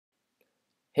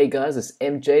Hey guys, it's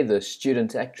MJ, the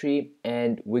student actuary,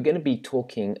 and we're going to be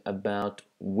talking about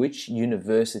which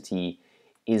university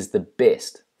is the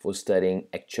best for studying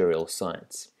actuarial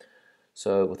science.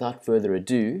 So, without further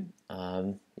ado,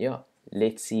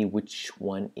 let's see which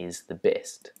one is the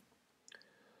best.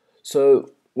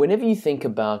 So, whenever you think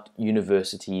about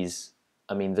universities,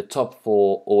 the top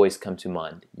four always come to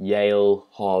mind: Yale,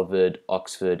 Harvard,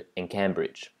 Oxford, and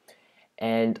Cambridge.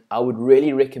 And I would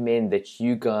really recommend that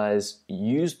you guys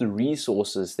use the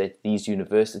resources that these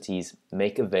universities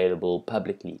make available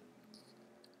publicly.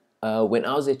 When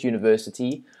I was at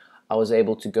university, I was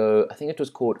able to go, I think it was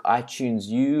called iTunes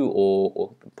U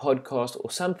or podcast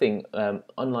or something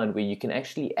online where you can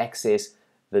actually access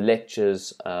the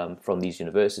lectures from these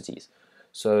universities.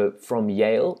 So from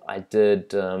Yale, I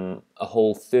did a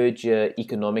whole third year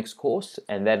economics course,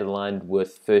 and that aligned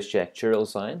with first year actuarial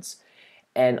science.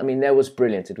 And that was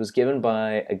brilliant. It was given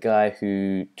by a guy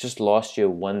who just last year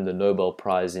won the Nobel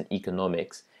Prize in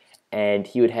economics. And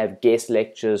he would have guest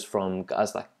lectures from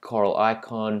guys like Carl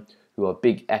Icahn, who are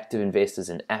big active investors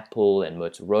in Apple and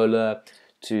Motorola,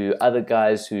 to other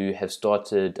guys who have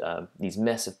started these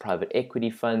massive private equity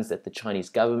funds that the Chinese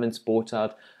government's bought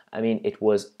out. It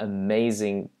was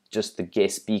amazing, just the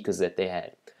guest speakers that they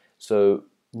had. So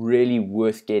really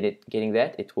worth getting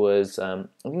that. It was, I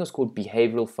think it was called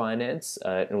Behavioral Finance.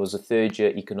 It was a third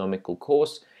year economical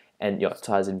course, and it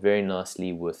ties in very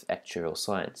nicely with actuarial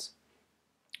science.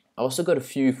 I also got a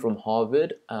few from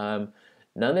Harvard. None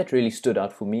that really stood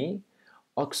out for me.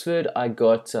 Oxford, I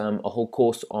got a whole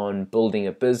course on building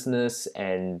a business,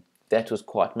 and that was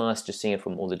quite nice, just seeing it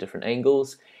from all the different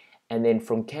angles. And then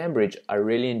from Cambridge, I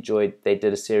really enjoyed, they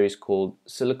did a series called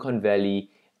Silicon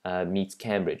Valley meets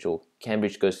Cambridge, or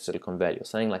Cambridge goes to Silicon Valley, or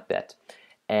something like that.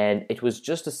 And it was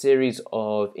just a series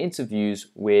of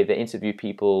interviews where they interview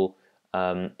people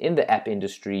in the app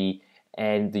industry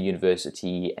and the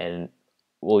university. And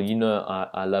well,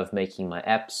 I love making my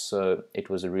apps, so it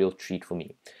was a real treat for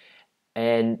me.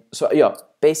 And so, yeah,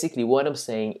 basically, what I'm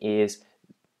saying is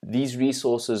these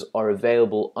resources are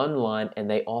available online and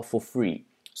they are for free.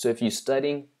 So if you're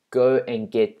studying, go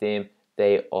and get them.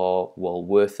 They are well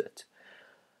worth it.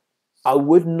 I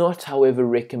would not, however,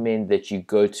 recommend that you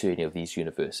go to any of these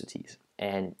universities,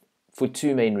 and for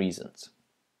two main reasons.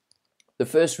 The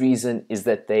first reason is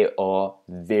that they are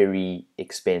very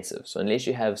expensive. So unless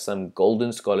you have some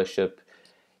golden scholarship,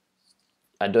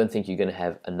 I don't think you're going to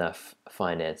have enough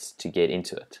finance to get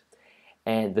into it.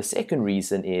 And the second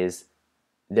reason is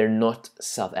they're not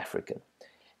South African.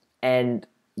 And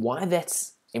why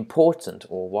that's important,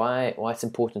 or why it's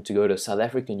important to go to a South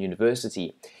African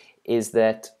university, is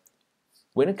that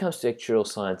when it comes to actuarial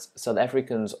science, South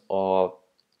Africans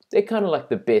they're kind of like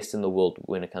the best in the world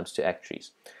when it comes to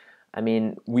actuaries.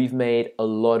 We've made a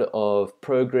lot of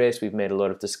progress, we've made a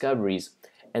lot of discoveries,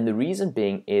 and the reason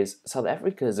being is South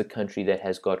Africa is a country that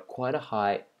has got quite a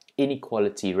high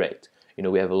inequality rate.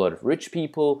 We have a lot of rich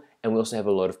people, and we also have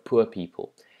a lot of poor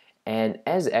people. And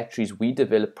as actuaries, we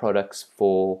develop products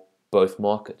for both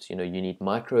markets. You need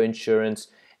microinsurance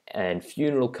and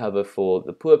funeral cover for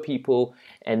the poor people,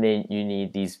 and then you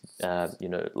need these,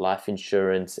 life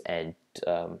insurance and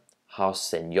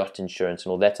house and yacht insurance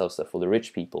and all that type of stuff for the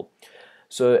rich people.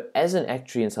 So as an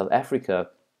actuary in South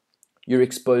Africa, you're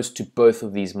exposed to both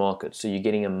of these markets, so you're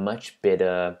getting a much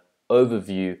better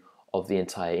overview of the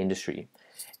entire industry.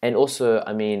 And also,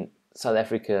 South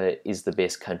Africa is the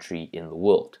best country in the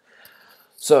world.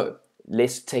 So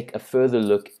let's take a further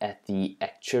look at the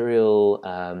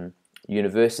actuarial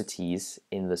universities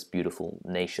in this beautiful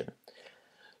nation.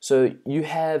 So you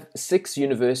have 6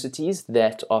 universities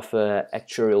that offer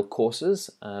actuarial courses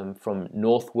from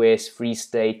Northwest, Free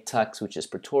State, Tuks, which is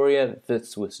Pretoria,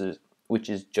 Wits, which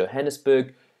is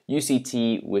Johannesburg,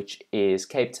 UCT, which is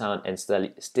Cape Town, and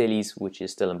Stellies, which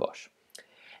is Stellenbosch.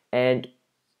 And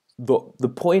the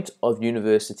point of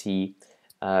university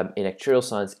in actuarial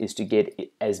science is to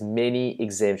get as many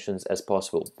exemptions as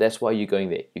possible. That's why you're going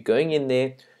there. You're going in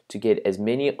there to get as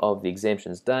many of the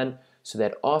exemptions done so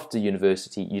that after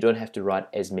university you don't have to write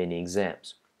as many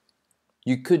exams.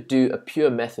 You could do a pure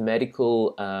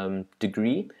mathematical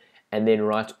degree and then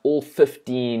write all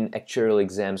 15 actuarial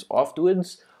exams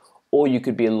afterwards, or you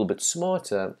could be a little bit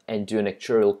smarter and do an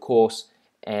actuarial course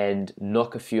and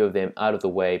knock a few of them out of the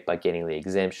way by getting the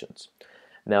exemptions.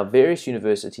 Now, various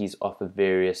universities offer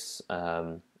various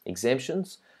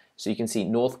exemptions. So you can see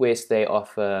Northwest, they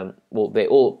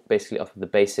all basically offer the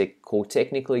basic core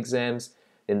technical exams.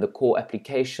 Then the core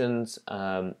applications,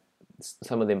 some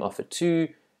of them offer 2,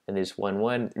 and there's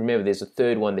one. Remember, there's a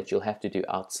third one that you'll have to do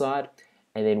outside.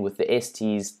 And then with the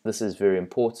STs, this is very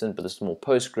important, but this is more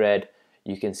post-grad.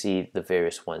 you can see the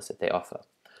various ones that they offer.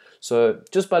 So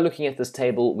just by looking at this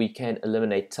table, we can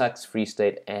eliminate Tux, Free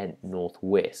State, and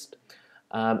Northwest.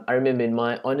 I remember in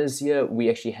my honors year, we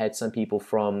actually had some people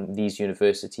from these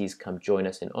universities come join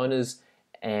us in honors,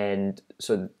 and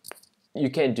so you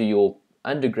can do your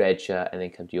undergrad here and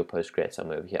then come to your postgrad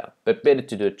somewhere over here. But better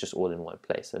to do it just all in one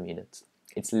place. I mean,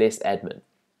 it's less admin.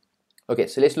 Okay,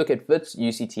 so let's look at Wits,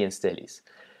 UCT, and Stellies.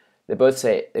 They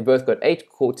both got 8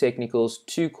 core technicals,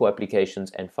 2 core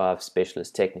applications, and 5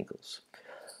 specialist technicals.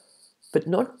 But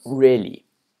not really,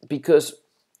 because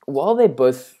while they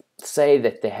both say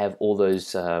that they have all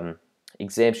those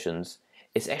exemptions,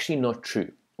 it's actually not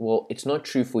true. Well, it's not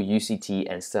true for UCT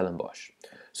and Stellenbosch.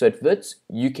 So at Wits,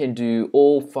 you can do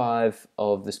all 5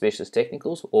 of the specialist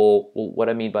technicals, or what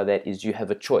I mean by that is you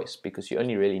have a choice, because you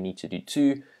only really need to do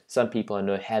 2. Some people I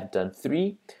know have done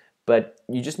 3, but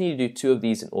you just need to do 2 of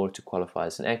these in order to qualify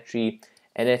as an actuary.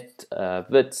 And at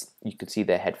Wits, you could see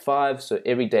they had 5, so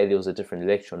every day there was a different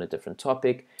lecture on a different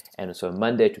topic. And so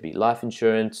Monday it would be life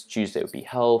insurance, Tuesday would be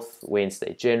health,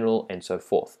 Wednesday general, and so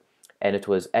forth. And it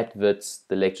was at Wits,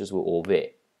 the lectures were all there.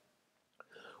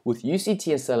 With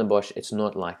UCT and Stellenbosch, it's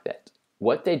not like that.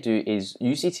 What they do is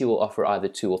UCT will offer either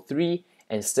 2 or 3,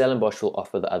 and Stellenbosch will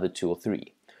offer the other 2 or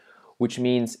 3. Which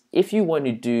means if you want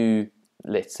to do,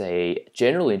 let's say,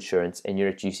 general insurance and you're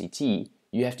at UCT,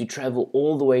 you have to travel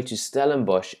all the way to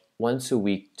Stellenbosch once a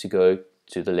week to go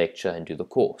to the lecture and do the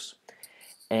course.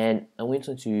 And I went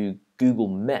onto Google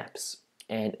Maps,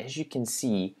 and as you can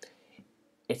see,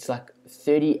 it's like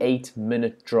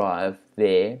 38-minute drive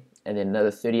there, and then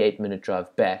another 38-minute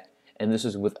drive back, and this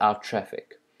is without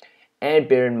traffic. And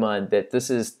bear in mind that this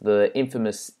is the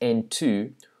infamous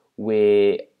N2,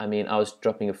 where, I mean, I was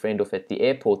dropping a friend off at the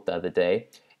airport the other day,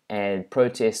 and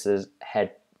protesters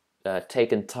had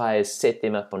taken tires, set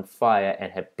them up on fire,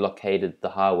 and had blockaded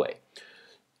the highway,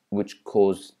 which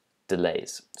caused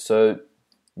delays. So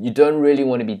you don't really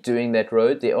want to be doing that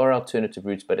road. There are alternative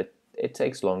routes, but it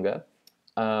takes longer.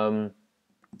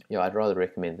 I'd rather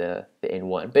recommend the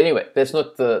N1. But anyway, that's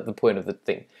not the point of the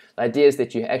thing. The idea is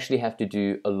that you actually have to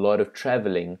do a lot of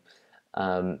traveling,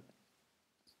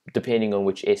 depending on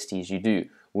which STs you do.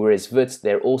 Whereas Wits,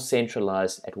 they're all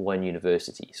centralized at one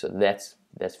university. So that's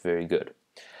very good.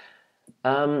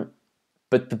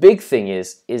 But the big thing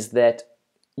is that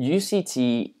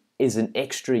UCT is an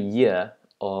extra year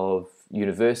of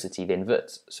university than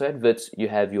Wits. So at Wits, you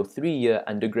have your 3-year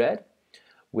undergrad,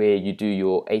 where you do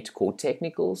your 8 core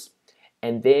technicals,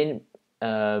 and then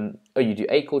you do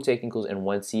 8 core technicals and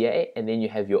 1 CA, and then you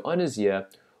have your honors year,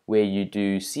 where you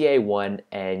do CA1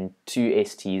 and 2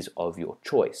 STs of your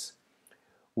choice.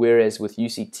 Whereas with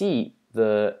UCT,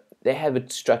 they have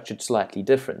it structured slightly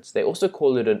different. They also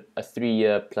call it a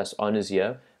 3-year plus honors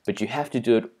year, but you have to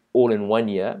do it all in 1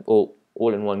 year, or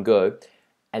all in one go.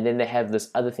 And then they have this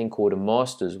other thing called a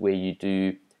master's, where you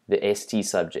do the ST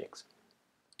subjects.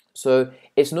 So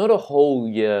it's not a whole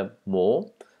year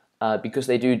more, because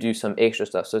they do some extra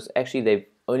stuff. So it's actually, they've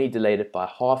only delayed it by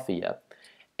half a year.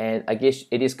 And I guess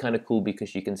it is kind of cool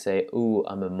because you can say, oh,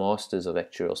 I'm a master's of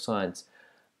actuarial science.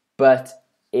 But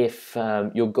if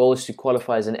your goal is to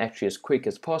qualify as an actuary as quick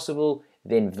as possible,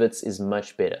 then Wits is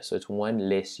much better. So it's 1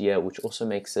 less year, which also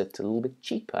makes it a little bit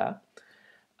cheaper.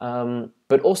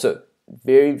 But also,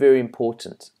 very, very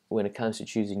important when it comes to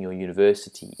choosing your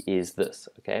university is this,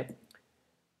 okay?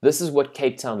 This is what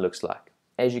Cape Town looks like.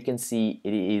 As you can see,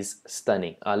 it is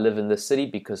stunning. I live in this city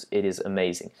because it is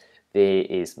amazing. There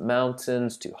is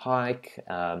mountains to hike.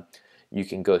 You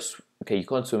can go, okay, you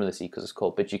can't swim in the sea because it's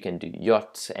cold, but you can do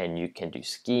yachts, and you can do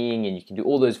skiing, and you can do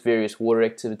all those various water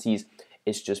activities.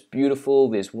 It's just beautiful.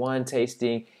 There's wine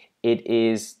tasting. It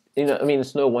is,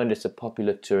 it's no wonder it's a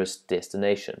popular tourist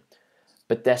destination.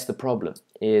 But that's the problem,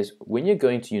 is when you're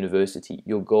going to university,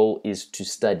 your goal is to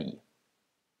study.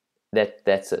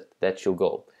 That's it. That's your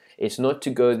goal. It's not to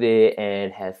go there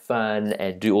and have fun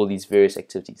and do all these various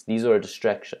activities. These are a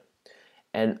distraction.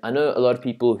 And I know a lot of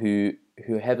people who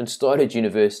haven't started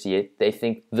university yet, they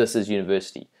think this is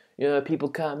university. People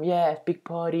come, yeah, big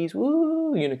parties,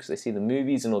 woo, because they see the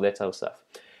movies and all that type of stuff.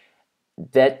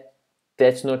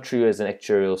 That's not true as an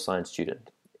actuarial science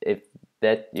student.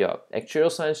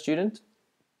 Actuarial science student,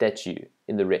 that's you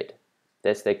in the red.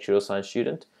 That's the actuarial science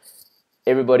student.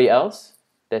 Everybody else,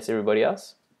 that's everybody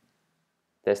else.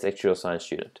 That's the actuarial science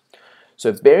student.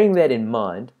 So bearing that in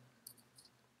mind,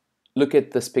 look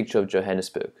at this picture of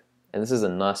Johannesburg. And this is a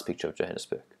nice picture of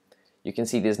Johannesburg. You can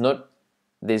see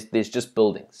there's just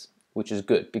buildings, which is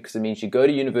good because it means you go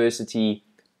to university,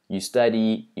 you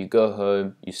study, you go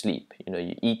home, you sleep.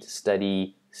 You eat,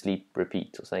 study, sleep,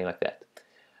 repeat, or something like that.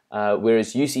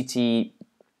 Whereas UCT,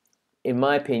 in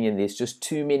my opinion, there's just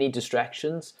too many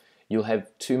distractions. You'll have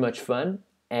too much fun,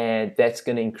 and that's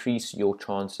going to increase your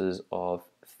chances of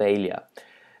failure,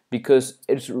 because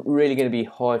it's really going to be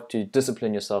hard to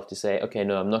discipline yourself to say, okay,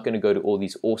 no, I'm not going to go to all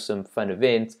these awesome fun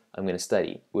events, I'm going to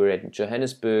study. We're at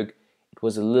Johannesburg, it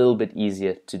was a little bit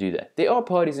easier to do that. There are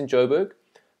parties in Joburg,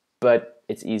 but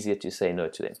it's easier to say no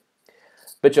to them.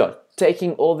 But yeah,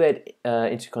 taking all that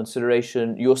into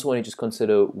consideration, you also want to just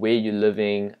consider where you're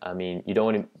living. I mean, you don't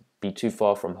want to be too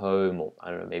far from home, or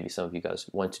I don't know, maybe some of you guys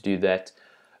want to do that.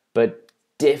 But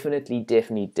definitely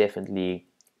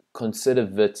consider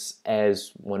Wits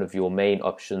as one of your main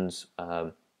options.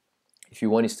 If you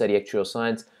want to study actuarial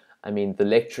science, I mean, the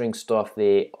lecturing staff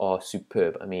there are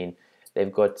superb. I mean,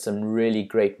 they've got some really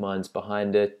great minds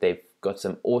behind it. They've got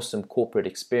some awesome corporate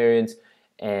experience,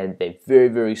 and they're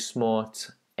very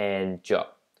smart. And yeah,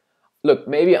 look,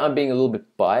 maybe I'm being a little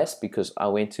bit biased because I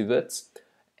went to Wits,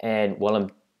 and while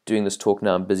I'm doing this talk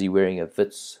now, I'm busy wearing a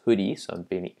Wits hoodie, so I'm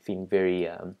feeling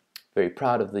very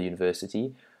proud of the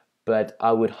university. But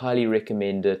I would highly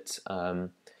recommend it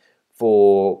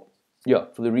for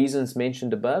for the reasons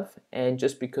mentioned above, and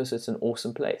just because it's an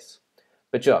awesome place.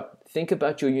 But yeah, think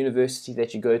about your university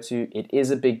that you go to. It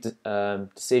is a big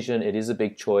decision. It is a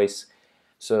big choice.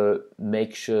 So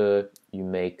make sure you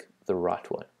make the right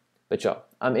one. But yeah,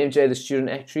 I'm MJ, the student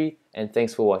actuary, and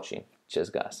thanks for watching. Cheers,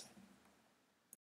 guys.